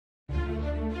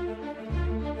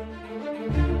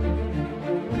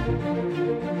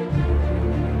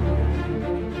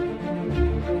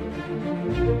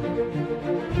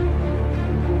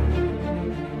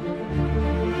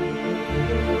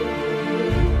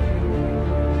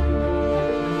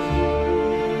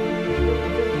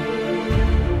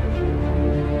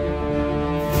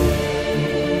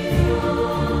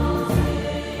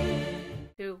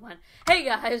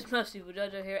guys, Musty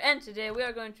Jojo here, and today we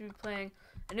are going to be playing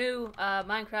a new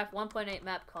Minecraft 1.8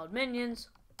 map called Minions,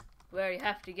 where you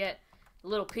have to get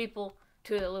little people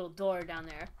to the little door down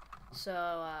there.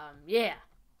 So, yeah.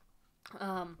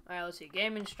 Alright, let's see.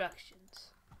 Game instructions.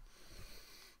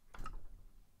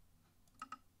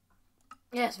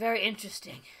 Yes, very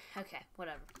interesting. Okay,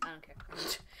 whatever. I don't care.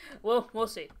 We'll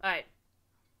see. Alright.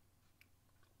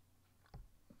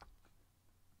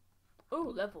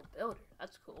 Ooh, level builder.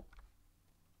 That's cool.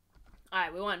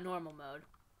 Alright, we want normal mode.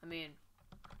 I mean,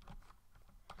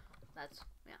 that's,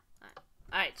 yeah.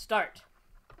 Alright, start.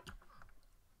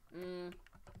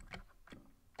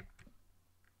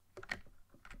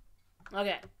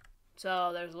 Okay,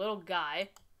 so there's a little guy,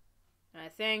 and I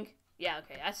think, yeah,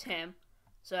 okay, that's him.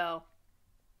 So,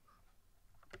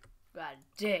 gotta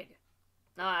dig.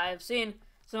 Now, I've seen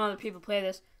some other people play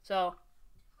this, so,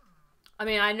 I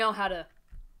mean, I know how to,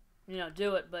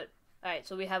 do it, but, alright,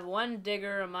 so we have one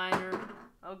digger, a miner,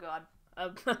 oh god,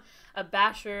 a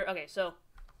basher. Okay, so,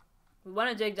 we want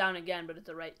to dig down again, but at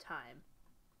the right time.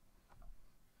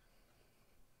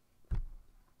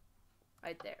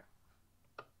 Right there.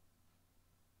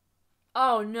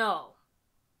 Oh, no.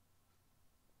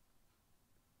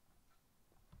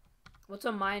 What's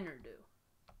a miner do?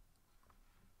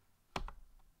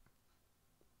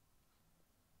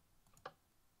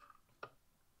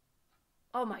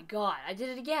 Oh my god, I did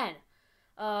it again.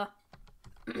 Alright,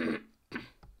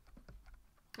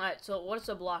 so what's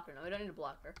a blocker? No, we don't need a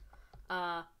blocker.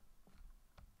 A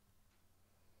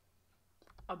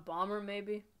bomber,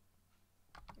 maybe?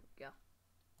 Here we go.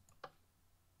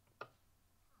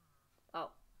 Oh,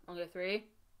 okay, 3,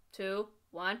 2,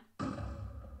 1.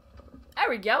 There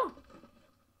we go.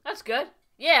 That's good.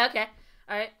 Yeah, okay.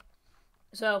 Alright.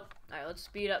 So, alright, let's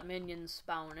speed up minions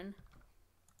spawning.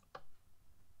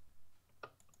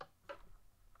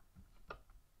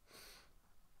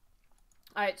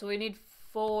 Alright, so we need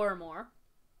 4 more.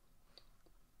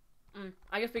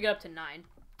 I guess we get up to 9.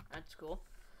 That's cool.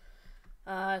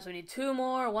 So we need 2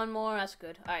 more, 1 more. That's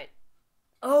good. Alright.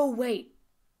 Oh, wait.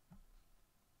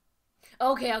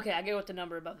 Okay, I get what the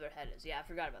number above their head is. Yeah, I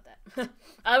forgot about that.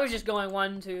 I was just going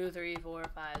 1, 2, 3, 4,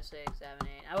 5, 6, 7, 8.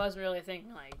 I wasn't really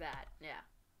thinking like that. Yeah.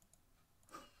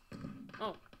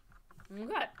 Oh.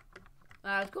 Okay.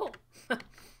 That's cool.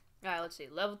 Alright, let's see.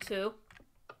 Level 2.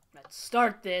 Let's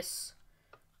start this.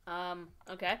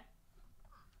 Okay.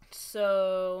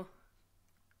 So...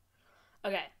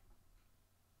 Okay.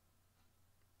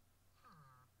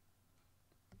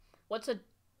 What's a...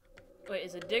 Wait,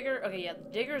 is a digger... Okay, yeah, the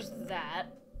digger's that.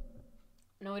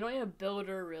 No, we don't need a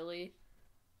builder, really.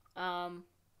 Basher?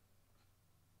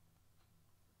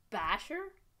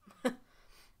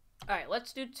 Alright,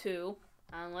 let's do 2.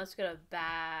 Let's get a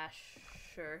basher.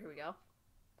 Here we go.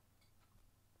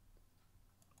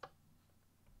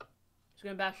 Just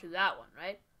gonna bash through that one,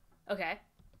 right? Okay.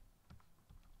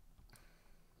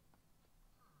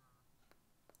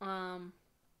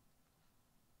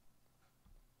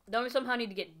 Then we somehow need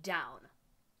to get down.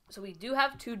 So we do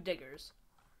have 2 diggers.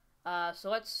 So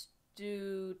let's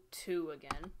do 2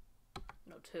 again.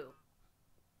 No, 2.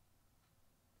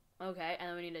 Okay, and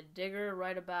then we need a digger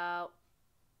right about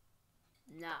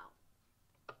now.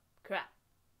 Crap.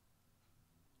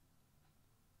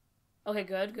 Okay,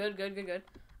 good.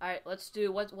 Alright, let's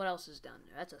do, what else is down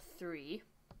there? That's a 3.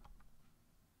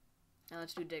 And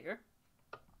let's do digger.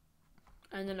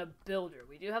 And then a builder.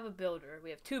 We do have a builder.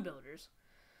 We have 2 builders.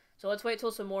 So let's wait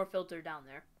till some more filter down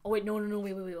there. Oh, wait, no,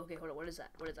 wait. Okay, hold on. What is that?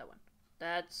 What is that one?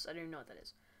 That's, I don't even know what that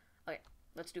is. Okay,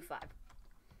 let's do 5.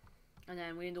 And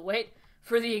then we need to wait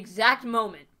for the exact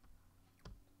moment.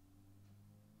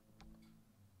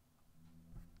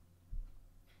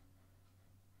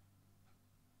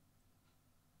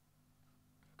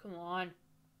 Come on.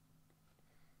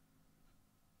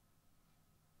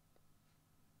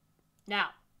 Now.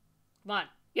 Come on.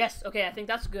 Yes, okay, I think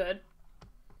that's good.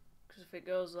 Because if it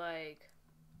goes like...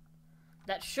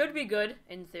 That should be good,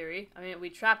 in theory. I mean, we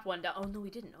trapped one down. Oh, no,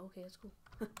 we didn't. Okay, that's cool.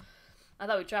 I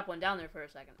thought we trapped one down there for a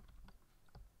second.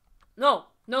 No!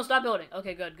 No, stop building.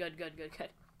 Okay, good.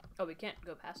 Oh, we can't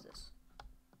go past this.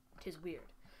 Tis weird.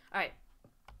 Alright.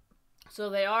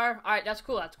 So they are... Alright, that's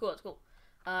cool.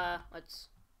 Let's...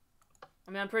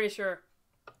 I mean, I'm pretty sure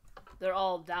they're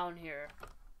all down here.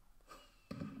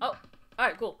 Oh,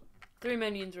 alright, cool. 3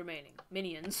 minions remaining.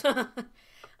 Minions.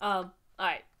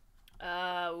 Alright.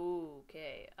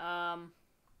 Okay.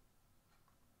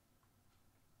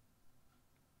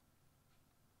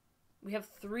 We have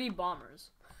 3 bombers.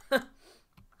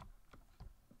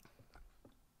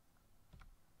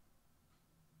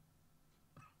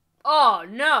 Oh,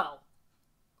 no!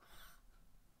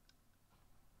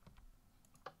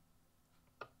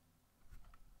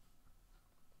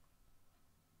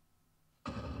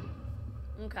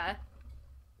 Okay.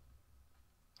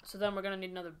 So then we're gonna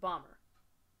need another bomber.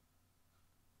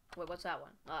 Wait, what's that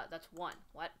one? That's one.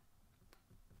 What?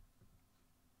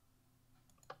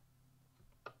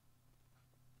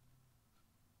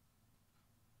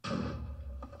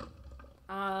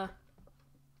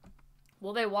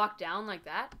 Will they walk down like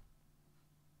that?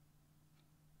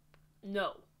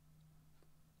 No.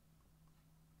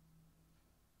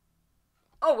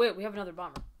 Oh, wait, we have another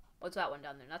bomber. What's that one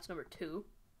down there? That's number 2.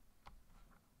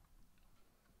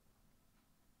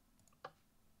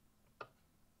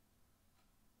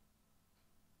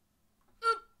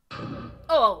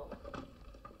 Oh.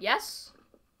 Yes?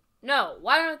 No.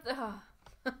 Why aren't the...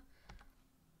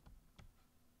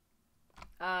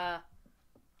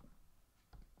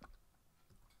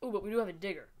 Ooh, but we do have a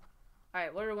digger.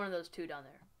 Alright, what are one of those 2 down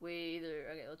there? We either...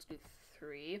 Okay, let's do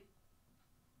 3.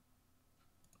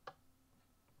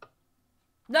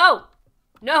 No!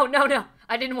 No, no, no!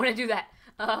 I didn't want to do that.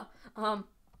 Oh,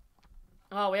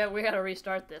 we gotta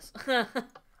restart this.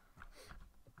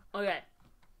 Okay.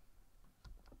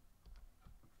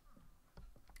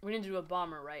 We need to do a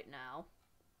bomber right now.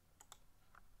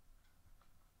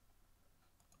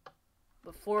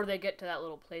 Before they get to that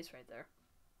little place right there.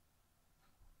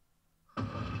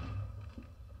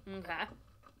 Okay.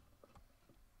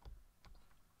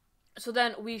 So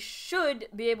then we should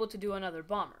be able to do another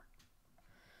bomber.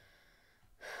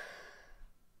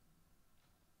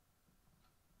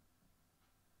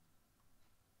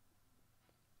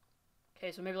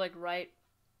 Okay, so maybe like right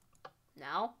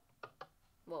now.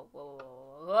 Whoa, whoa,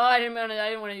 whoa, whoa. I didn't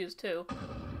want to use 2.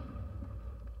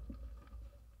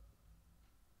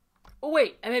 Oh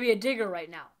wait, and maybe a digger right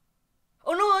now.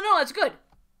 Oh no, that's good.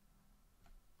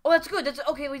 Oh, that's good. That's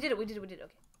okay. We did it. Okay.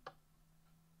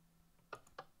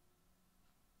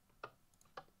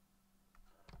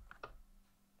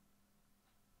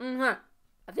 I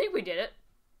think we did it.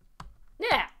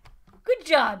 Yeah. Good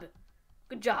job.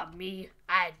 Good job, me.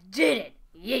 I did it.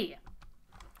 Yeah.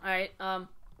 All right.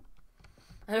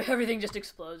 Everything just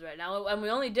explodes right now, and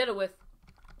we only did it with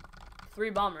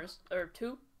 3 bombers or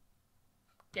 2.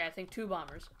 Yeah, I think 2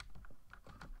 bombers.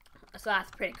 So that's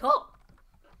pretty cool.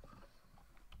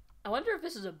 I wonder if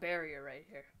this is a barrier right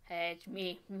here. Hey, it's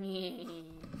me.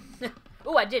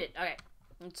 Oh, I did it. Okay.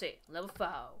 Let's see. Level 4.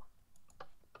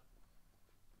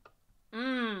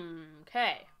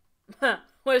 Okay.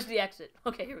 Where's the exit?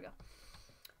 Okay, here we go.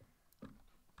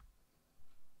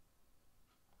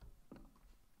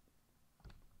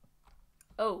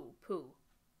 Oh, poo.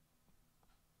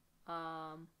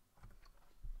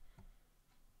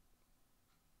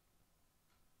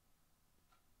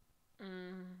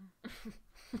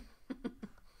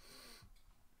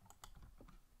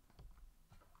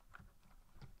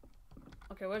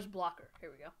 Okay, where's blocker? Here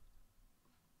we go.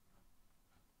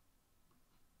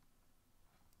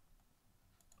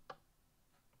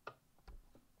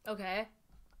 Okay.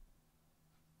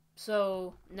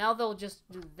 So, now they'll just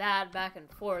do that back and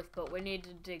forth, but we need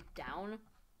to dig down.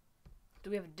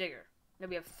 Do we have a digger? No,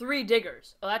 we have 3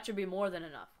 diggers. Oh, that should be more than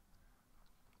enough.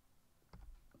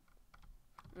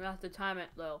 We have to time it,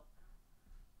 though.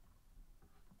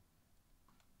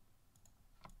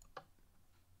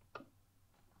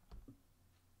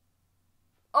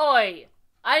 Oi!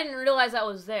 I didn't realize that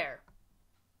was there.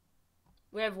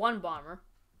 We have 1 bomber.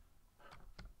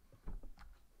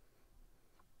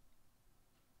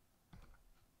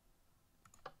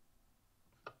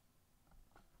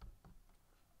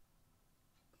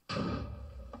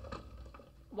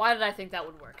 Why did I think that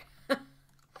would work?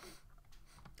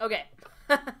 Okay.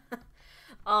 Wait,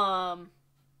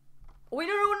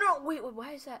 no. Wait,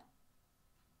 why is that?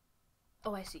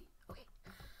 Oh, I see. Okay.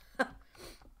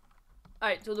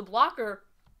 Alright, so the blocker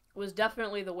was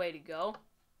definitely the way to go.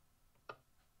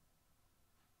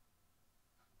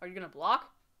 Are you gonna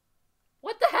block?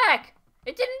 What the heck?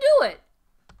 It didn't do it!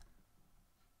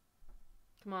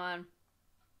 Come on.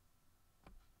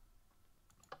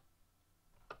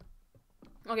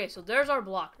 Okay, so there's our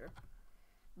blocker.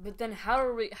 But then how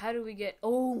do we get...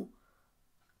 Oh!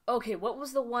 Okay, what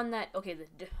was the one that... Okay,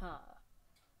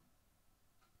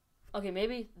 okay,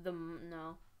 maybe the...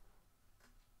 No.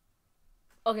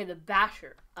 Okay, the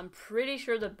basher. I'm pretty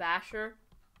sure the basher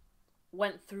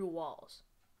went through walls.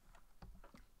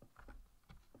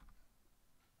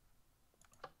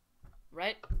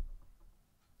 Right?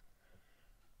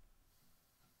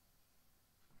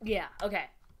 Yeah, okay.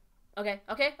 Okay.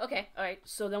 Alright,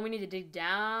 so then we need to dig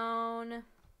down.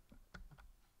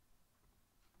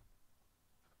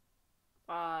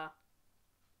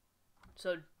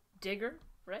 So digger,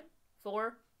 right?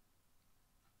 4.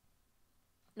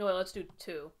 No, wait, let's do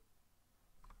 2.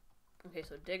 Okay,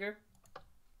 so digger.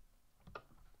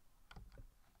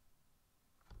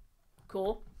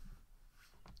 Cool.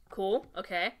 Cool.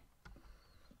 Okay.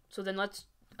 So then let's...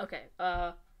 Okay.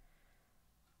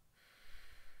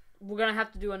 We're gonna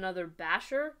have to do another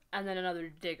basher and then another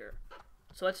digger.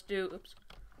 So let's do... Oops.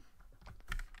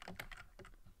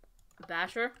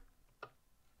 Basher.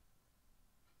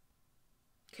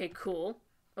 Okay, cool.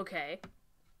 Okay.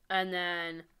 And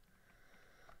then...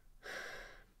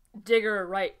 digger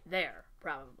right there,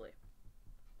 probably.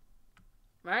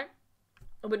 Right?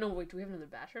 Oh, but no, wait, do we have another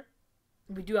basher?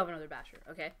 We do have another basher,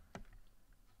 okay.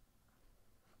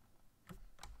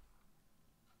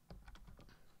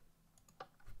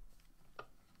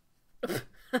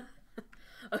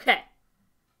 Okay.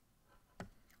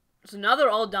 So now they're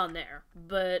all down there,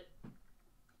 but...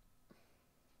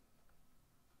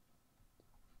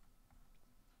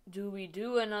 do we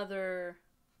do another...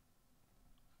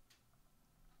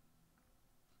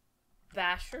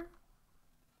 basher?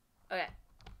 Okay.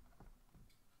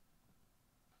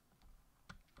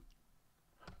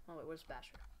 Oh, wait, where's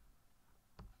basher?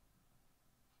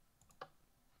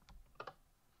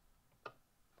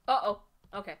 Uh-oh.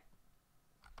 Okay.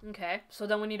 Okay, so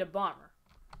then we need a bomber.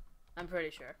 I'm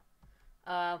pretty sure.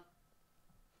 Where's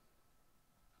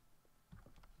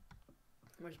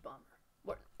bomber?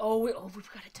 What? Oh, wait, oh,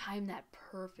 we've got to time that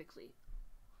perfectly.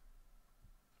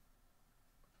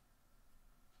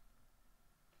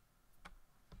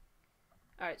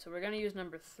 Alright, so we're going to use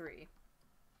number 3.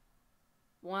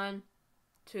 1,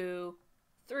 2,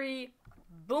 3.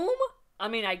 Boom! I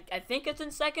mean, I think it's in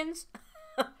seconds.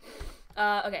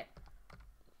 Okay.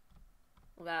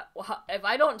 If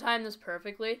I don't time this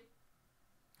perfectly,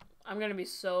 I'm going to be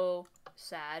so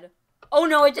sad. Oh,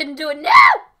 no, it didn't do it. No!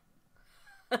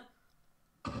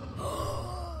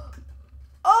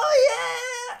 Oh,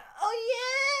 yeah! Oh,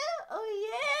 yeah! Oh,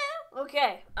 yeah!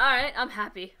 Okay. Alright, I'm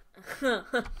happy.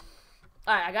 Alright,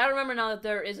 I gotta remember now that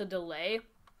there is a delay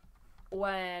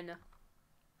when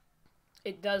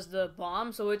it does the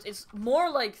bomb. So it's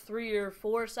more like 3.5 or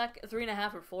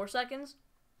 4 seconds,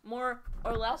 more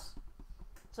or less.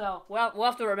 So we'll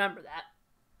have to remember that.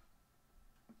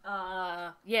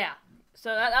 Yeah.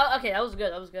 So okay, that was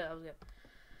good. That was good.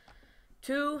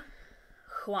 2,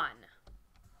 1.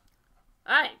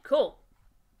 All right, cool.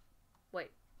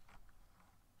 Wait.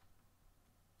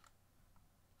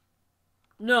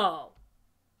 No.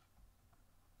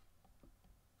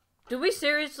 Did we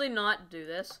seriously not do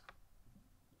this?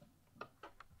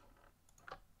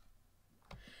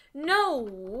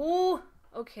 No.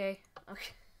 Okay.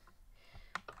 Okay.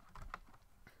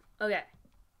 Okay.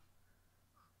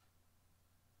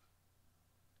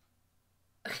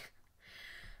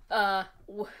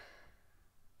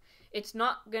 It's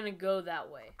not gonna go that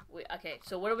way. Okay,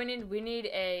 so what do we need? We need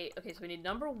a... Okay, so we need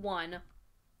number 1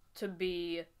 to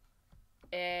be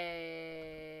a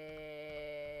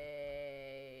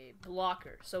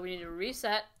blocker. So we need to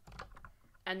reset,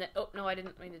 and then... Oh, no, I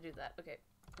didn't mean to do that. Okay,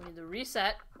 we need to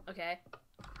reset. Okay.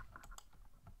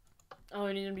 Oh,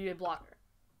 we need to be a blocker.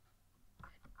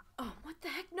 Oh, what the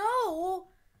heck? No!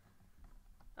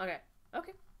 Okay.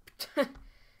 Okay.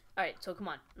 Alright, so come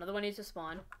on. Another one needs to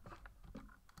spawn.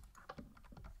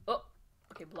 Oh.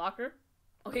 Okay, blocker.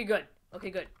 Okay, good. Okay,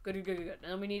 good. Good.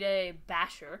 And then we need a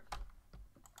basher.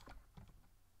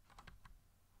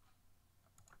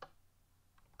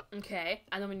 Okay.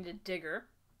 And then we need a digger.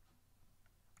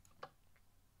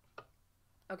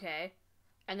 Okay.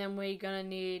 And then we gonna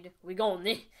need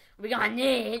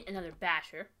another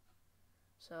basher.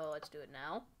 So let's do it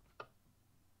now.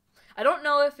 I don't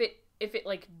know if it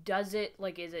like does it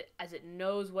like is it as it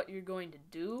knows what you're going to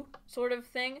do sort of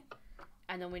thing.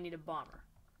 And then we need a bomber.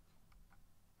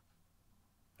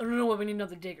 I don't know what we need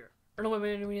another digger. I don't know what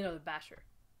we need another basher.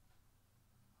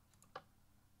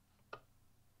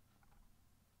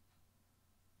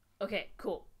 Okay,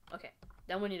 cool. Okay.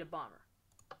 Then we need a bomber.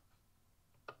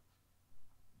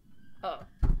 Uh-oh.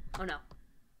 Oh no.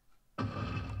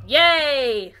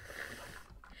 Yay!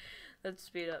 Let's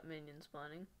speed up minion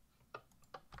spawning.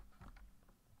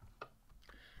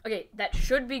 Okay, that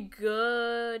should be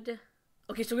good.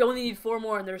 Okay, so we only need 4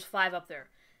 more and there's 5 up there.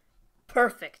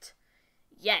 Perfect.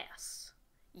 Yes.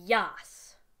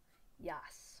 Yes.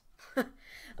 Yes.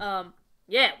 Yeah,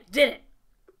 we did it.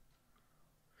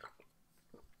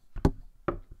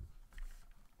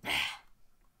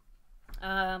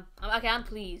 Okay, I'm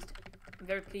pleased. I'm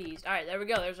very pleased. Alright, there we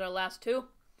go. There's our last 2.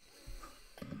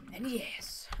 And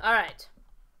yes. Alright.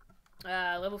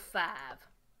 Level 5.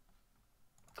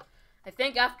 I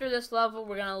think after this level,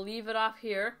 we're gonna leave it off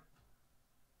here.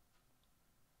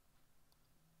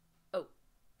 Oh.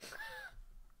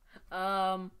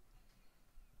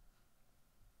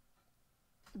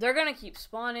 They're gonna keep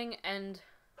spawning, and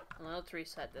Well, let's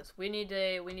reset this. We need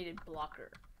a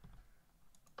blocker.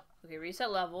 Okay,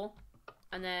 reset level,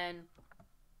 and then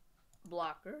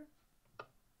blocker.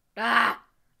 Ah!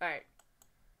 All right.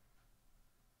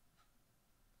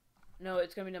 No,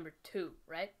 it's gonna be number 2,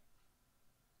 right?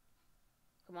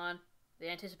 Come on, the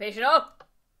anticipation. Oh,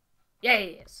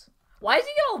 yes. Why is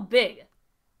he getting all big?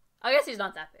 I guess he's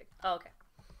not that big. Oh, okay.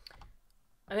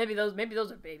 Maybe those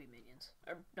are baby minions,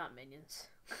 or not minions,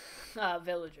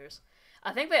 villagers.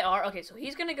 I think they are. Okay, so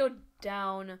he's gonna go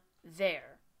down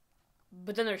there,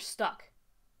 but then they're stuck.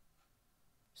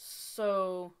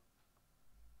 So,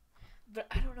 but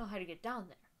I don't know how to get down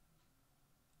there.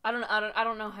 I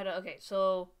don't know how to. Okay,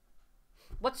 so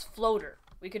what's floater?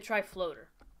 We could try floater.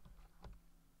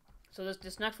 So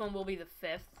this next one will be the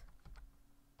 5th.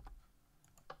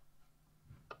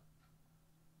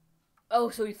 Oh,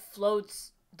 so he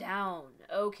floats down.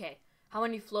 Okay. How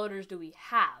many floaters do we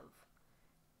have?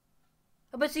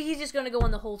 Oh, but see, he's just gonna go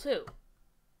in the hole too.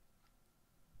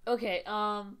 Okay,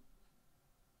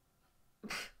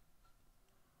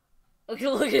 okay,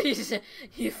 look at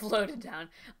he floated down.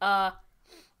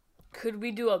 Could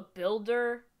we do a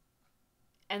builder?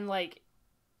 And like,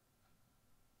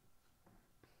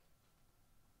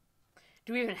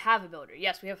 do we even have a builder?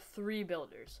 Yes, we have 3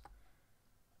 builders.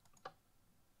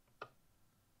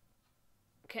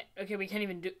 Okay, we can't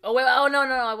even do. Oh wait, oh no,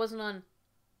 I wasn't on.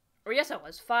 Or yes, I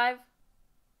was 5.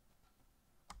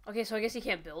 Okay, so I guess he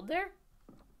can't build there.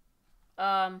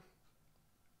 Man,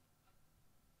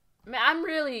 I'm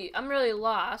really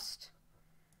lost.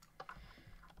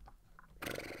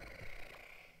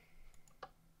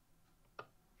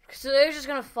 So they're just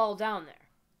gonna fall down there.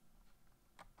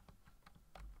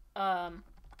 Ah!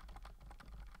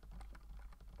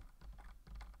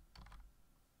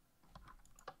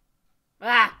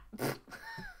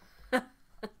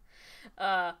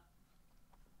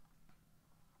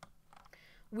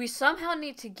 We somehow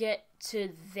need to get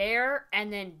to there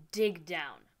and then dig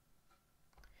down.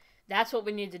 That's what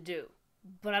we need to do.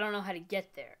 But I don't know how to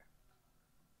get there.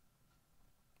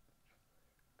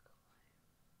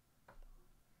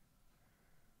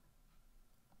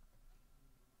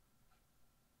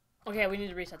 Okay, we need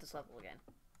to reset this level again.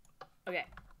 Okay.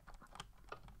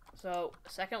 So,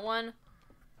 second one,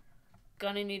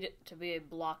 gonna need it to be a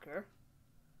blocker.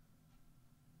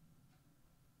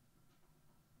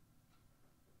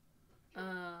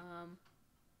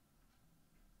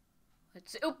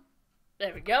 Let's see. Oop!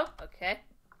 There we go. Okay.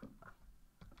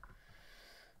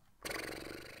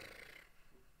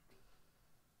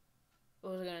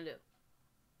 What was I gonna do?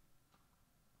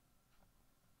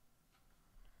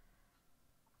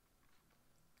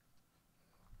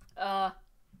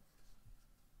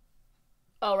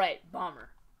 Oh, right. Bomber.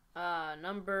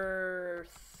 Number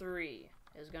 3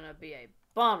 is gonna be a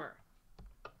bomber.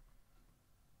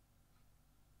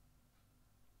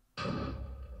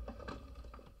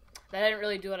 That didn't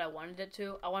really do what I wanted it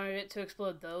to. I wanted it to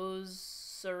explode those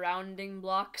surrounding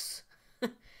blocks.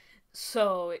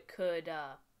 So it could,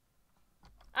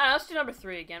 let's do number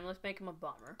 3 again. Let's make him a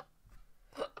bomber.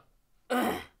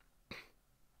 Well,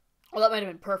 that might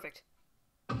have been perfect.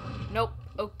 Nope.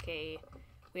 Okay.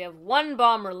 We have 1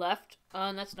 bomber left.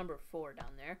 And that's number 4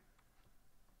 down there.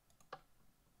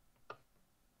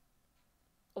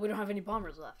 Oh, we don't have any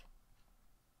bombers left.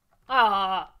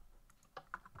 Ah!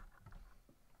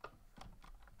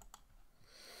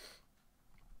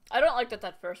 I don't like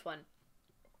that first one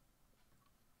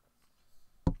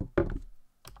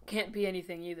can't be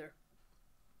anything either.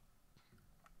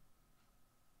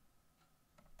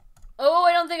 Oh,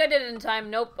 I don't think I did it in time.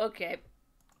 Nope. Okay.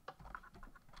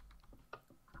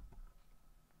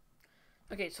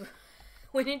 Okay, so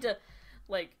we need to,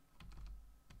 like,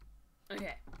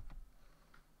 okay.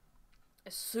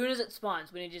 As soon as it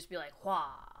spawns, we need to just be like, wah.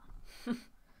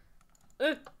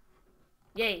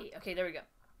 Yay. Okay, there we go.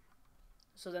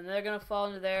 So then they're going to fall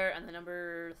into there, and the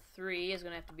number 3 is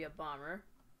going to have to be a bomber.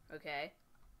 Okay.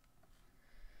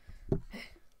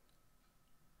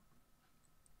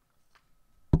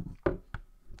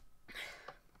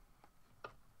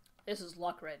 This is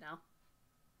luck right now.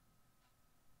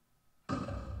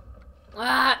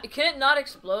 Ah, can it not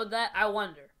explode that? I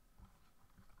wonder.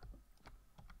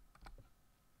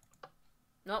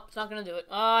 Nope, it's not gonna do it.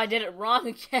 Oh, I did it wrong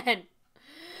again.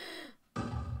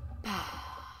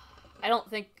 I don't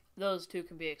think those 2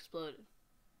 can be exploded.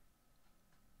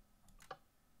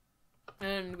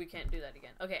 And we can't do that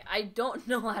again. Okay, I don't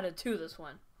know how to do this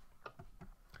one.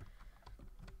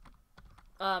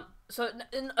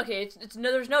 Okay,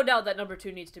 there's no doubt that number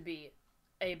 2 needs to be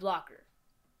a blocker.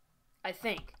 I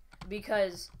think.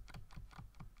 Because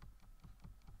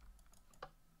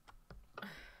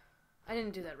I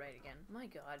didn't do that right again. My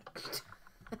god.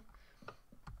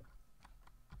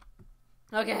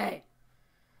 Okay.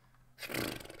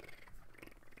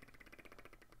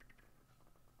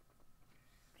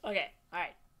 Okay,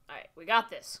 alright. Alright, we got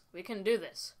this. We can do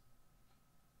this.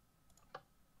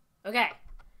 Okay.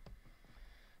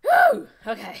 Woo!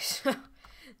 Okay,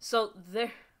 so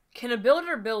there... Can a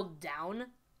builder build down?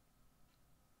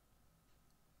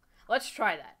 Let's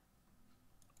try that.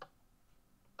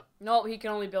 No, he can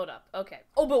only build up. Okay.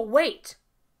 Oh, but wait!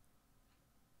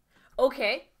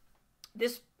 Okay.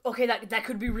 Okay, that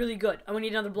could be really good. I'm gonna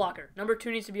need another blocker. Number 2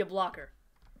 needs to be a blocker.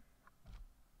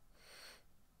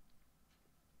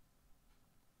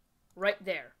 Right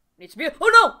there. Needs to be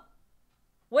oh no!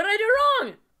 What did I do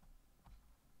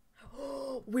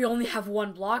wrong? We only have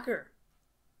one blocker.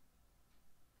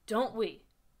 Don't we?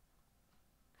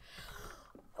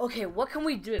 Okay, what can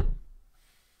we do?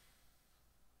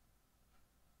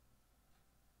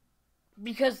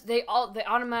 Because they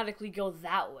automatically go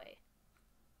that way.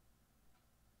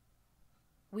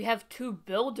 We have 2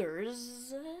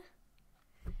 builders.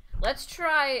 Let's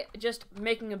try just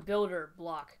making a builder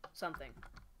block something.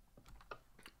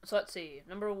 So let's see.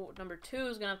 Number 2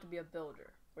 is gonna have to be a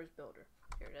builder. Where's builder?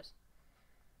 Here it is.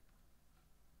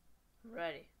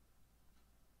 Ready.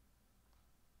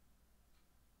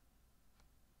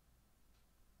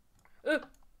 Ooh.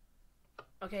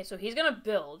 Okay, so he's gonna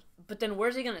build, but then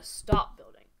where's he gonna stop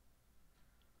building?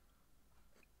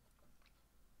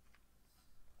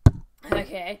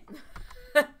 Okay.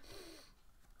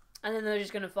 And then they're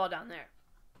just gonna fall down there.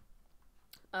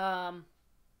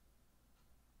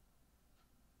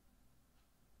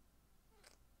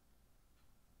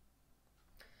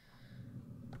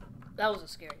 That was a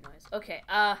scary noise. Okay,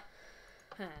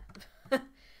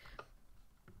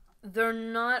 they're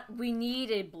not... We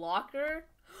need a blocker.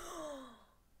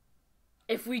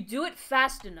 If we do it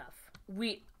fast enough,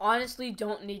 we honestly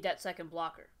don't need that second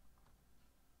blocker.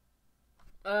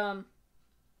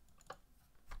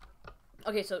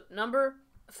 Okay, so number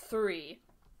 3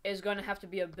 is going to have to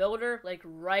be a builder, like,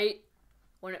 right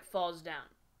when it falls down.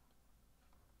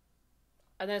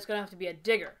 And then it's going to have to be a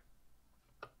digger.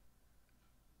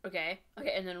 Okay,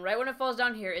 and then right when it falls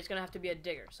down here, it's going to have to be a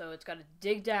digger. So it's got to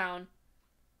dig down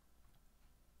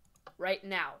right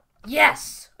now.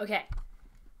 Yes! Okay.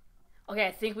 Okay,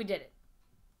 I think we did it.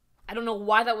 I don't know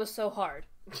why that was so hard.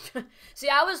 See,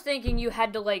 I was thinking you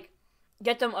had to, like,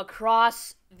 get them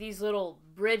across these little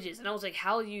bridges. And I was like,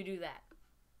 how do you do that?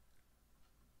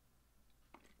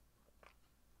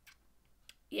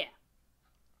 Yeah.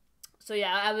 So,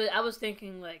 yeah, I was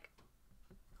thinking, like,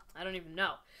 I don't even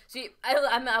know. See,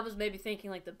 I was maybe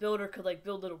thinking, like, the builder could, like,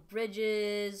 build little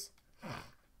bridges.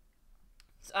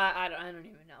 So I don't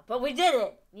even know. But we did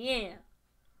it! Yeah.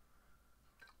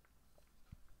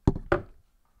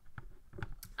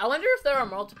 I wonder if there are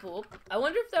multiple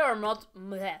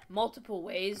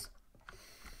ways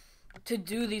to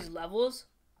do these levels.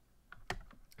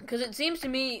 Because it seems to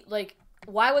me, like,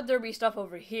 why would there be stuff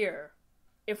over here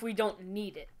if we don't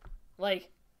need it? Like,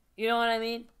 you know what I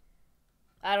mean?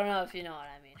 I don't know if you know what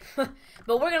I mean.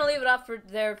 But we're going to leave it off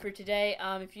there for today.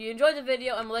 If you enjoyed the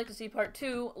video and would like to see part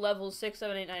 2, levels 6,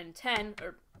 7, 8, 9, and 10,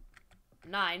 or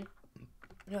 9,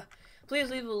 please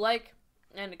leave a like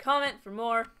and a comment for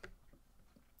more.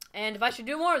 And if I should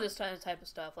do more of this type of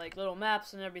stuff, like little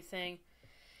maps and everything,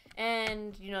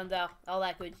 and, you know, all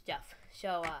that good stuff.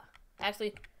 So,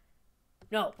 actually,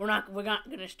 no, we're not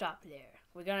going to stop there.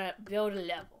 We're going to build a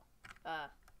level.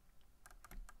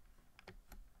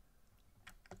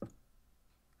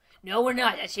 No, we're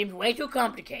not. That seems way too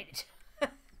complicated.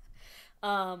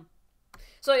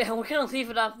 So yeah, we're gonna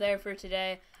leave it off there for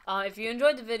today. If you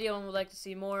enjoyed the video and would like to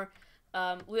see more,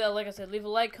 like I said, leave a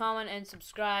like, comment, and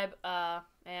subscribe. Yeah,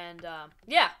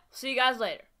 see you guys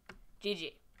later.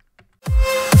 GG.